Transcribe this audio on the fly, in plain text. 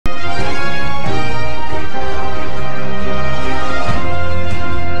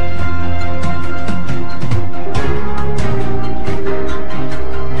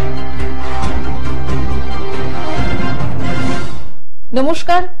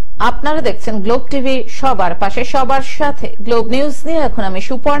আপনারা দেখছেন globe TV, সবার পাশে সবার সাথে। গ্লোব নিউজ নিয়ে এখন আমি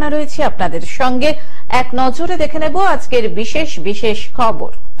সুপর্ণা রয়েছি আপনাদের সঙ্গে। এক নজরে দেখে নেব আজকের বিশেষ বিশেষ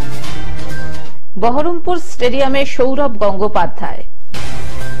খবর। বহরমপুর স্টেডিয়ামে সৌরভ গঙ্গোপাধ্যায়।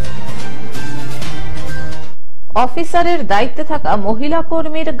 অফিসারের দায়িত্বে থাকা মহিলা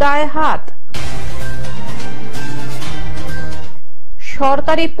কর্মীর গায়ে হাত।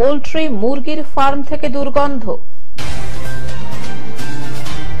 সরকারি পোল্ট্রি মুরগির ফার্ম থেকে দুর্গন্ধ।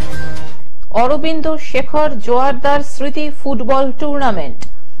 অরবিন্দ শেখর জোয়ারদার স্মৃতি ফুটবল টুর্নামেন্ট।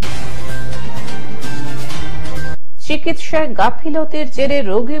 চিকিৎসায় গাফিলতির জেরে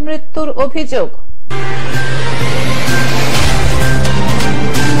রোগী মৃত্যুর অভিযোগ।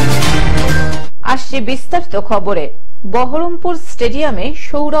 আসছে বিস্তারিত খবরে। বহরমপুর স্টেডিয়ামে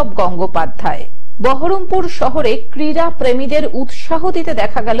সৌরভ গঙ্গোপাধ্যায়। বহরমপুর শহরে ক্রীড়া প্রেমীদের উৎসাহ দিতে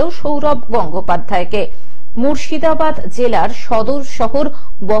দেখা গেল সৌরভ গঙ্গোপাধ্যায়কে। মুর্শিদাবাদ জেলার সদর শহর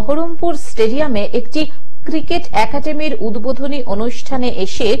বহরমপুর স্টেডিয়ামে একটি ক্রিকেট একাডেমির উদ্বোধনী অনুষ্ঠানে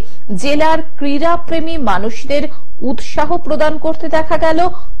এসে জেলার ক্রীড়া প্রেমী মানুষদের উৎসাহ প্রদান করতে দেখা গেল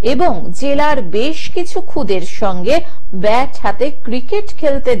এবং জেলার বেশ কিছু খুদের সঙ্গে ব্যাট হাতে ক্রিকেট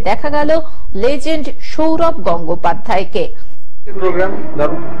খেলতে দেখা গেল লেজেন্ড সৌরভ গঙ্গোপাধ্যায়কে। প্রোগ্রাম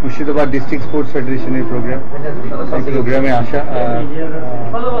মুর্শিদাবাদ ডিস্ট্রিক্ট স্পোর্টস ফেডারেশনের প্রোগ্রামে আসা,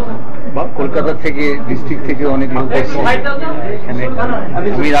 কলকাতা থেকে ডিস্ট্রিক্ট থেকে অনেক লোক এসেছে এখানে।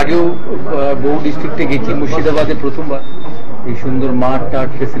 আমি আগেও বহু ডিস্ট্রিক্টে গেছি, মুর্শিদাবাদে প্রথমবার। এই সুন্দর মাঠ টাট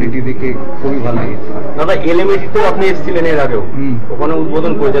ফেসিলিটি দেখে খুবই ভালো লেগেছে। দাদা এলএমএটিতেও আপনি এসেছিলেন এর আগেও, ওখানে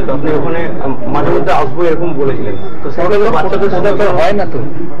উদ্বোধন করে যেত, আপনি ওখানে মাঝে মধ্যে আসবো এরকম বলেছিলেন। তো সেখানে বাচ্চাদের সাথে হয় না, তো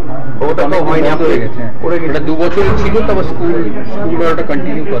ওটা তো হয়নি, হয়ে গেছে। ওটা 2 বছরই ছিল, তারপর স্কুল ওটা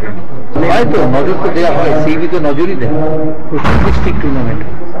কন্টিনিউ করে। হয়তো নজর তো দেওয়া হয়, সিবি তো নজরই দেয়। প্রচুর ডিস্ট্রিক্ট টুর্নামেন্ট,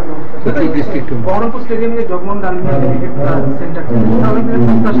 প্রচুর ডিস্ট্রিক্ট টুর্নামেন্ট। বহরমপুর স্টেডিয়ামে জগমোহন ডালমিয়া সেন্টার,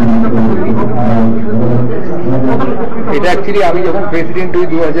 এটা অ্যাকচুয়ালি আমি যখন প্রেসিডেন্ট হই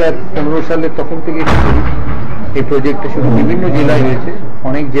 2015 সালে, তখন থেকে এই প্রজেক্টটা শুধু বিভিন্ন জেলায় হয়েছে।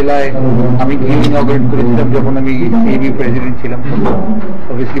 অনেক জেলায় আমি গিয়ে ইনঅগ্রেট করেছিলাম যখন আমি সিবি প্রেসিডেন্ট ছিলাম।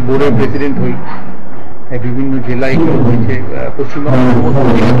 অবভিয়াসলি বোর্ডের প্রেসিডেন্ট হই, বিভিন্ন জেলায় হয়েছে।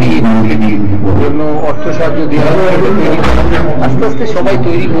 পশ্চিমবঙ্গের জন্য অর্থ সাহায্য দেওয়া, আস্তে আস্তে সবাই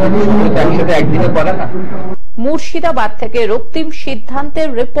তৈরি করবে, একসাথে একদিনে পারে না। মুর্শিদাবাদ থেকে রক্তিম সিদ্ধান্তের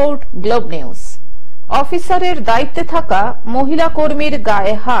রিপোর্ট, গ্লোব নিউজ। অফিসারের দায়িত্বে থাকা মহিলা কর্মীর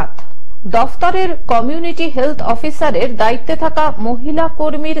গায়ে হাত। দফতরের কমিউনিটি হেলথ অফিসারের দায়িত্বে থাকা মহিলা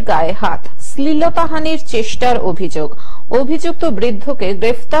কর্মীর গায়ে হাত, শ্লীলতাহানির চেষ্টার অভিযোগ। অভিযুক্ত বৃদ্ধকে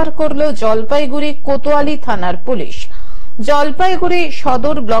গ্রেফতার করল জলপাইগুড়ি কোতোয়ালি থানার পুলিশ। জলপাইগুড়ি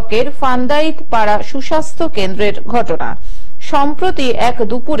সদর ব্লকের ফান্দাইত পাড়া সুস্বাস্থ্য কেন্দ্রের ঘটনা। সম্প্রতি এক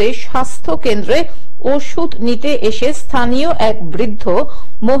দুপুরে স্বাস্থ্য কেন্দ্রে ওষুধ নিতে এসে স্থানীয় এক বৃদ্ধ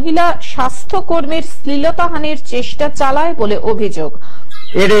মহিলা স্বাস্থ্যকর্মীর শ্লীলতাহানির চেষ্টা চালায় বলে অভিযোগ।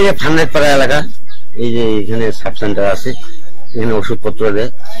 এটা ফান্দাইত পাড়া এলাকা, এই যে এখানে সাব সেন্টার আছে, এখানে ওষুধপত্র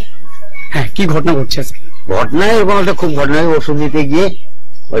দেয়। হ্যাঁ, কি ঘটনা ঘটছে? ঘটনা এরকম একটা খুব ঘটনা, ওষুধ নিতে গিয়ে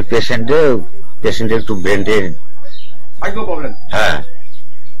ওই পেশেন্টের একটু ব্রেনের প্রবলেম, হ্যাঁ,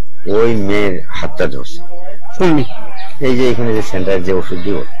 ওই মেয়ের হাতটা ধরছে। শুনবি এই যে এখানে যে সেন্টার যে ওষুধ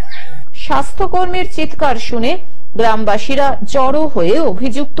দিব। স্বাস্থ্যকর্মীর চিৎকার শুনে গ্রামবাসীরা জড়ো হয়ে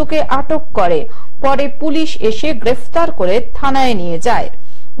অভিযুক্তকে আটক করে। পরে পুলিশ এসে গ্রেফতার করে থানায় নিয়ে যায়।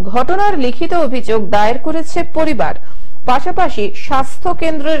 ঘটনার লিখিত অভিযোগ দায়ের করেছে পরিবার। পাশাপাশি স্বাস্থ্য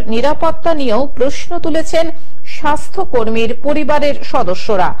কেন্দ্রের নিরাপত্তা নিয়েও প্রশ্ন তুলেছেন স্বাস্থ্যকর্মীর পরিবারের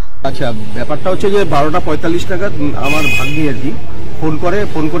সদস্যরা। আচ্ছা, ব্যাপারটা হচ্ছে যে 12:45 নাগাদ আমার ভাগ্নি আর কি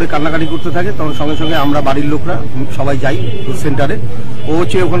ফোন করে কান্নাকাটি করতে থাকে। তখন সঙ্গে সঙ্গে আমরা বাড়ির লোকরা সবাই যাই সেন্টারে। ও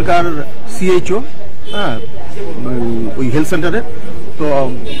হচ্ছে ওখানকার সিএইচও, হ্যাঁ, ওই হেলথ সেন্টারে। তো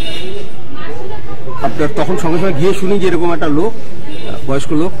আপনার তখন সঙ্গে সঙ্গে গিয়ে শুনি যে এরকম একটা লোক,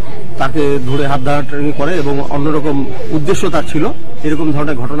 বয়স্ক লোক, তাকে ধরে হাত ধরাটানি করে এবং অন্যরকম উদ্দেশ্য তার ছিল। এরকম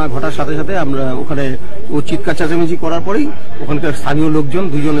ধরনের ঘটনা ঘটার সাথে সাথে আমরা ওখানে ও চিৎকার চেঁচামেচি করার পরেই ওখানকার স্থানীয় লোকজন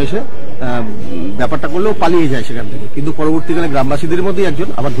 2 জন এসে ব্যাপারটা করলেও পালিয়ে যায় সেখান থেকে। কিন্তু পরবর্তীকালে গ্রামবাসীদের মধ্যেই একজন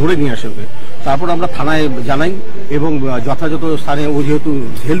আবার ধরে নিয়ে আসে ওকে। তারপর আমরা থানায় জানাই এবং যথাযথ স্থানে, ও যেহেতু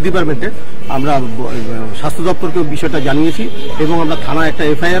হেলথ ডিপার্টমেন্টে, আমরা স্বাস্থ্য দপ্তরকে বিষয়টা জানিয়েছি এবং আমরা থানায় একটা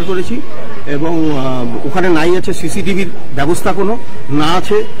এফআইআর করেছি। এবং ওখানে নাই আছে সিসিটিভির ব্যবস্থা, কোনো না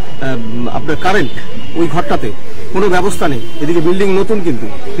আছে আপনার কারেন্ট, ওই ঘরটাতে কোনো ব্যবস্থা নেই। এদিকে বিল্ডিং নতুন,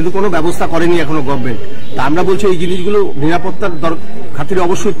 কিন্তু কোনো ব্যবস্থা করেনি এখনো গভর্নমেন্ট। তা আমরা বলছি এই জিনিসগুলো নিরাপত্তার খাতিরে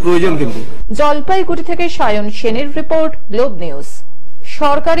অবশ্যই প্রয়োজন। কিন্তু জলপাইগুড়ি থেকে সায়ন সেনের রিপোর্ট, গ্লোব নিউজ।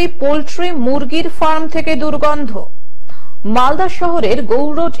 সরকারি পোল্ট্রি মুরগির ফার্ম থেকে দুর্গন্ধ। মালদা শহরের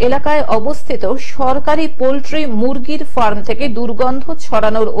গৌরোড এলাকায় অবস্থিত সরকারি পোল্ট্রি মুরগির ফার্ম থেকে দুর্গন্ধ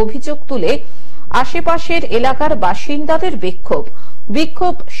ছড়ানোর অভিযোগ তুলে আশেপাশের এলাকার বাসিন্দাদের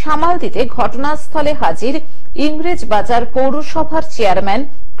বিক্ষোভ সামাল দিতে ঘটনাস্থলে হাজির ইংরেজবাজার পৌরসভার chairman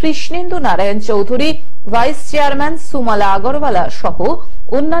Krishnendu Narayan Chowdhury, vice chairman Sumala Agarwala সহ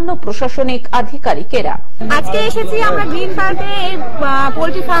অন্যান্য প্রশাসনিক আধিকারিকেরা। আজকে এসেছি আমরা গ্রিন পার্কে,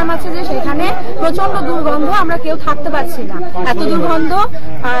 পোল্ট্রি ফার্ম আছে যে সেখানে প্রচন্ড দুর্গন্ধ, আমরা কেউ থাকতে পারছি না, এত দুর্গন্ধ।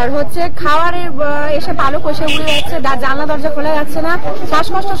 আর খাওয়ারের এসে পালক এসে উড়ে যাচ্ছে, জানলা দরজা খোলা যাচ্ছে না,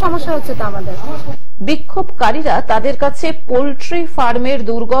 শ্বাসকষ্ট সমস্যা হচ্ছে তো আমাদের। বিক্ষোভকারীরা তাদের কাছে পোল্ট্রি ফার্মের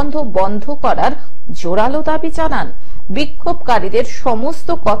দুর্গন্ধ বন্ধ করার জোরালো দাবি জানান। বিক্ষোভকারীদের সমস্ত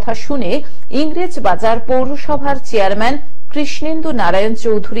কথা শুনে ইংরেজবাজার পৌরসভার চেয়ারম্যান কৃষ্ণেন্দু নারায়ণ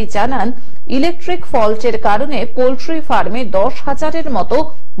চৌধুরী জানান, ইলেকট্রিক ফল্টের কারণে পোল্ট্রি ফার্মে 10,000-এর মতো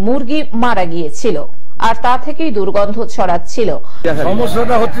মুরগি মারা গিয়েছিল, আর তা থেকেই দুর্গন্ধ ছড়াচ্ছিল।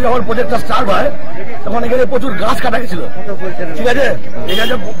 সমস্যাটা হচ্ছে যখন প্রজেক্টটা স্টার্ট হয় তখন এখানে প্রচুর গাছ কাটা গেছিল, ঠিক আছে,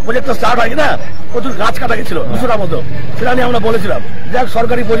 এখানে প্রজেক্টটা স্টার্ট হয় না প্রচুর গাছ কাটা গেছিল 200টার মতো, সেটা নিয়ে আমরা বলেছিলাম যাক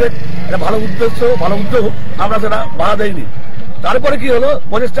সরকারি প্রজেক্ট, এটা ভালো উদ্দেশ্য ভালো উদ্যোগ, আমরা সেটা বাধা দেয়নি। তারপরে কি হলো,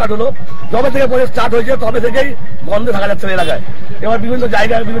 প্রজেক্ট স্টার্ট হলো, যবে থেকে প্রজেক্ট স্টার্ট হয়েছে তবে থেকেই গন্ধে থাকা যাচ্ছে এলাকায়। এবার বিভিন্ন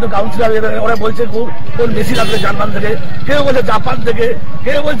জায়গায় বিভিন্ন কাউন্সিলর ওরা বলছে কোন বেশি লাগবে জাপান থেকে, কেউ বলছে জাপান থেকে,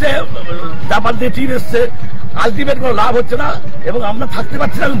 কেউ বলছে জাপান থেকে চীন এসছে, আলটিমেট কোনো লাভ হচ্ছে না এবং আমরা থাকতে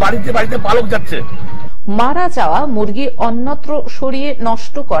পারছি না, বাড়িতে বাড়িতে পালক যাচ্ছে। মারা যাওয়া মুরগি অন্যত্র সরিয়ে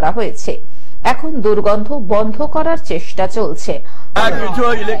নষ্ট করা হয়েছে, এখন দুর্গন্ধ বন্ধ করার চেষ্টা চলছে। কিছু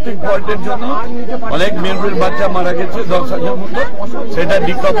ইলেকট্রিক ফল্টের জন্য অনেক মুরগির বাচ্চা মারা গেছে, 10,000 মতো, সেটা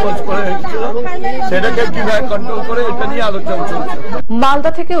ডিকম্পোজ করে সেটাকে কিভাবে কন্ট্রোল করে এটা নিয়ে আলোচনা চলছে।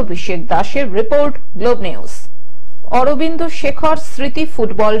 মালদা থেকে অভিষেক দাসের report, globe news. Aurobindo Shekhar স্মৃতি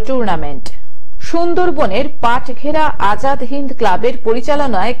ফুটবল টুর্নামেন্ট। সুন্দরবনের পাটঘেরা আজাদ হিন্দ ক্লাবের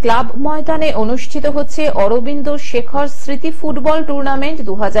পরিচালনায় ক্লাব ময়দানে অনুষ্ঠিত হচ্ছে অরবিন্দ শেখর স্মৃতি ফুটবল টুর্নামেন্ট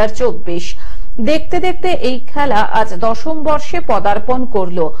 2024। দেখতে দেখতে এই খেলা আজ 10ম বর্ষে পদার্পণ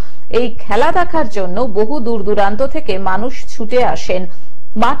করল। এই খেলা দেখার জন্য বহু দূর দূরান্ত থেকে মানুষ ছুটে আসেন।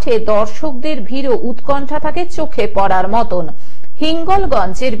 মাঠে দর্শকদের ভিড় ও উৎকণ্ঠা থাকে চোখে পড়ার মতন।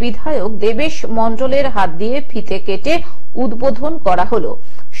 হিঙ্গলগঞ্জের বিধায়ক দেবেশ মণ্ডলের হাত দিয়ে ফিতে কেটে উদ্বোধন করা হলো।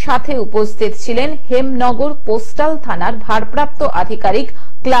 সাথে উপস্থিত ছিলেন হেমনগর পোস্টাল থানার ভারপ্রাপ্ত আধিকারিক,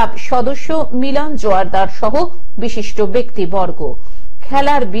 ক্লাব সদস্য মিলন জোয়ারদার সহ বিশিষ্ট ব্যক্তিবর্গ।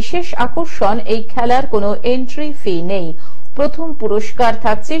 খেলার বিশেষ আকর্ষণ, এই খেলার কোনো এন্ট্রি ফি নেই। প্রথম পুরস্কার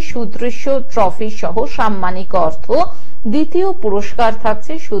থাকছে সুদৃশ্য ট্রফি সহ সাম্মানিক অর্থ, দ্বিতীয় পুরস্কার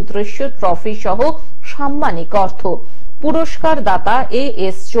থাকছে সুদৃশ্য ট্রফি সহ সাম্মানিক অর্থ। পুরস্কার দাতা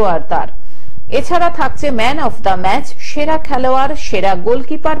এস জোয়ারদার। এছাড়া থাকছে ম্যান অফ দ্য ম্যাচ, সেরা খেলোয়াড়, সেরা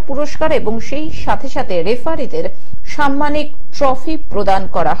গোলকিপার পুরস্কার এবং সেই সাথে সাথে রেফারিদের সাম্মানিক ট্রফি প্রদান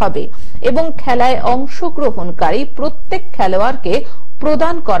করা হবে এবং খেলায় অংশগ্রহণকারী প্রত্যেক খেলোয়াড়কে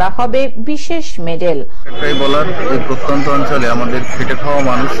প্রদান করা হবে বিশেষ মেডেল। একটাই বলার, এই প্রত্যন্ত অঞ্চলে আমাদের খেটে খাওয়া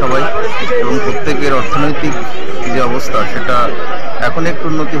মানুষ সবাই এবং প্রত্যেকের অর্থনৈতিক যে অবস্থা সেটা এখন একটু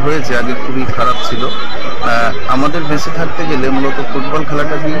উন্নতি হয়েছে, আগে খুবই খারাপ ছিল। আমাদের বেঁচে থাকতে গেলে মূলত ফুটবল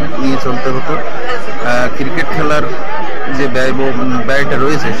খেলাটাকেই নিয়ে চলতে হতো। ক্রিকেট খেলার যে ব্যয়টা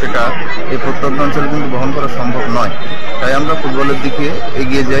রয়েছে সেটা এই প্রত্যন্ত অঞ্চলে কিন্তু বহন করা সম্ভব নয়, তাই আমরা ফুটবলের দিকে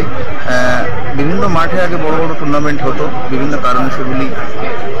এগিয়ে যাই। বিভিন্ন মাঠে আগে বড় বড় টুর্নামেন্ট হতো, বিভিন্ন কারণে সেগুলি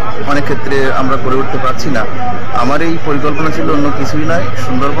অনেক ক্ষেত্রে আমরা করে উঠতে পারছি না। আমার এই পরিকল্পনা ছিল অন্য কিছুই নয়,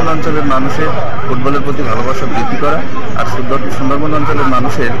 সুন্দরবন অঞ্চলের মানুষের ফুটবলের প্রতি ভালোবাসা বৃদ্ধি করা আর সুন্দরবন অঞ্চলের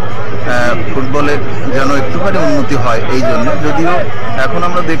মানুষের ফুটবলের যেন একটুখানি উন্নতি হয়। এই জন্য যদিও এখন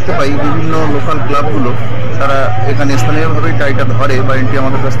আমরা দেখতে পাই বিভিন্ন লোকাল ক্লাবগুলো তারা এখানে স্থানীয়ভাবেই টাইটা ধরে বা এন্ট্রি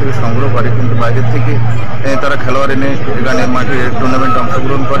আমাদের কাছ থেকে সংগ্রহ করে, কিন্তু বাইরের থেকে তারা খেলোয়াড় এনে এখানে মাঠে টুর্নামেন্টে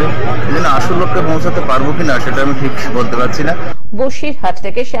অংশগ্রহণ করে। এই জন্য আসল লক্ষ্যে পৌঁছাতে পারবো কিনা সেটা আমি ঠিক বলতে পারছি না। বসিরহাট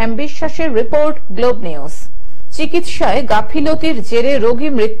থেকে শ্যাম বিশ্বাসের রিপোর্ট, গ্লোব নিউজ। চিকিৎসায় গাফিলতির জেরে রোগী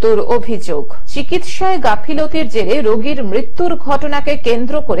মৃত্যুর অভিযোগ। চিকিৎসায় গাফিলতির জেরে রোগীর মৃত্যুর ঘটনাকে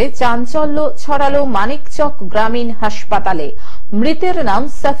কেন্দ্র করে চাঞ্চল্য ছড়ালো মানিকচক গ্রামীণ হাসপাতালে। মৃতের নাম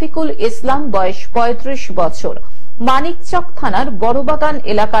সাফিকুল ইসলাম, বয়স 35 বছর, মানিকচক থানার বড়বাগান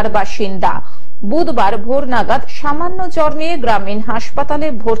এলাকার বাসিন্দা। বুধবার ভোর নাগাদ সামান্য জ্বর নিয়ে গ্রামীণ হাসপাতালে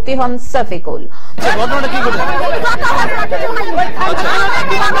ভর্তি হন সাফিকুল।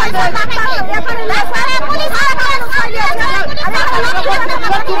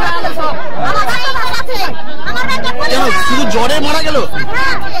 শুধু জ্বরে মারা গেল?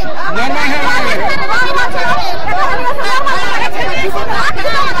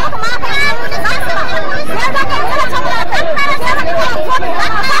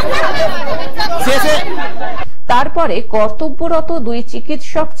 তারপরে কর্তব্যরত 2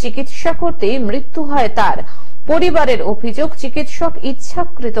 চিকিৎসক চিকিৎসা করতেই মৃত্যু হয় তার। পরিবারের অভিযোগ, চিকিৎসক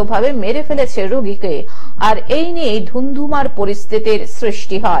ইচ্ছাকৃতভাবে মেরে ফেলেছে রোগীকে, আর এই নিয়েই ধুন্ধুমার পরিস্থিতির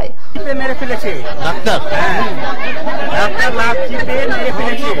সৃষ্টি হয়। মেরে ফেলেছে ডাক্তার, ডাক্তার লাভ চিপে মেরে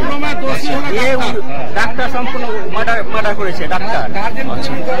ফেলেছে, ডাক্তার সম্পূর্ণ মার্ডার করেছে।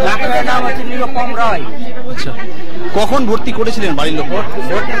 ডাক্তারের নাম হচ্ছে নিরুপম রায়। আচ্ছা, কখন ভর্তি করেছিলেন বাড়ির লোক?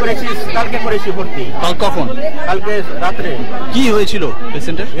 ভর্তি করেছি, কালকে করেছি ভর্তি। কখন? কালকে রাত্রে। কি হয়েছিল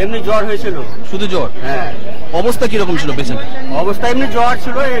পেশেন্টের? এমনি জ্বর হয়েছিল। শুধু জ্বর? হ্যাঁ। অবস্থা কিরকম ছিল পেশেন্টের? অবস্থা এমনি জ্বর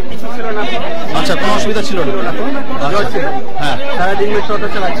ছিল, কিছু ছিল না। আচ্ছা, কোনো অসুবিধা ছিল না? জ্বর ছিল। হ্যাঁ, সারাদিন টোটো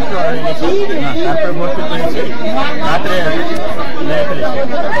চালাচ্ছি, জ্বর হয়ে গেছে। তারপরে ভর্তি করেছি, রাত্রে মেরে ফেলেছে।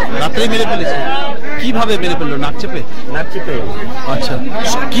 রাত্রেই মেরে ফেলেছে? কিভাবে মেরে ফেললো? নাক চেপে? নাক চেপে। আচ্ছা,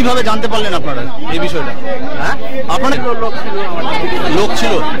 কিভাবে জানতে পারলেন আপনারা এই বিষয়টা? হ্যাঁ, আপনার লোক ছিল। লোক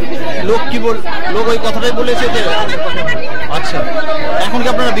ছিল? লোক কি বল? লোক ওই কথাটাই বলেছে যে? আচ্ছা, এখন কি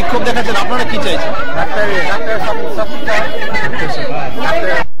আপনারা বিক্ষোভ দেখাচ্ছেন? আপনারা কি চাইছেন?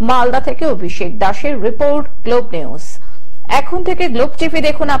 মালদা থেকে অভিষেক দাসের রিপোর্ট, গ্লোব নিউজ। এখন থেকে গ্লোব টিভি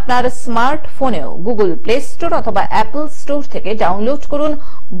দেখুন আপনার স্মার্টফোনেও। গুগল প্লে স্টোর অথবা অ্যাপল স্টোর থেকে ডাউনলোড করুন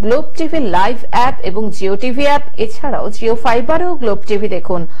গ্লোব টিভি লাইভ অ্যাপ এবং জিও টিভি অ্যাপ। এছাড়াও জিও ফাইবারেও গ্লোব টিভি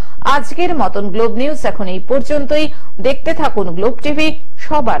দেখুন। আজকের মতন গ্লোব নিউজ এখন এই পর্যন্তই। দেখতে থাকুন গ্লোব টিভি,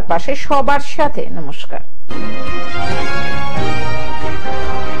 সবার পাশে সবার সাথে। নমস্কার।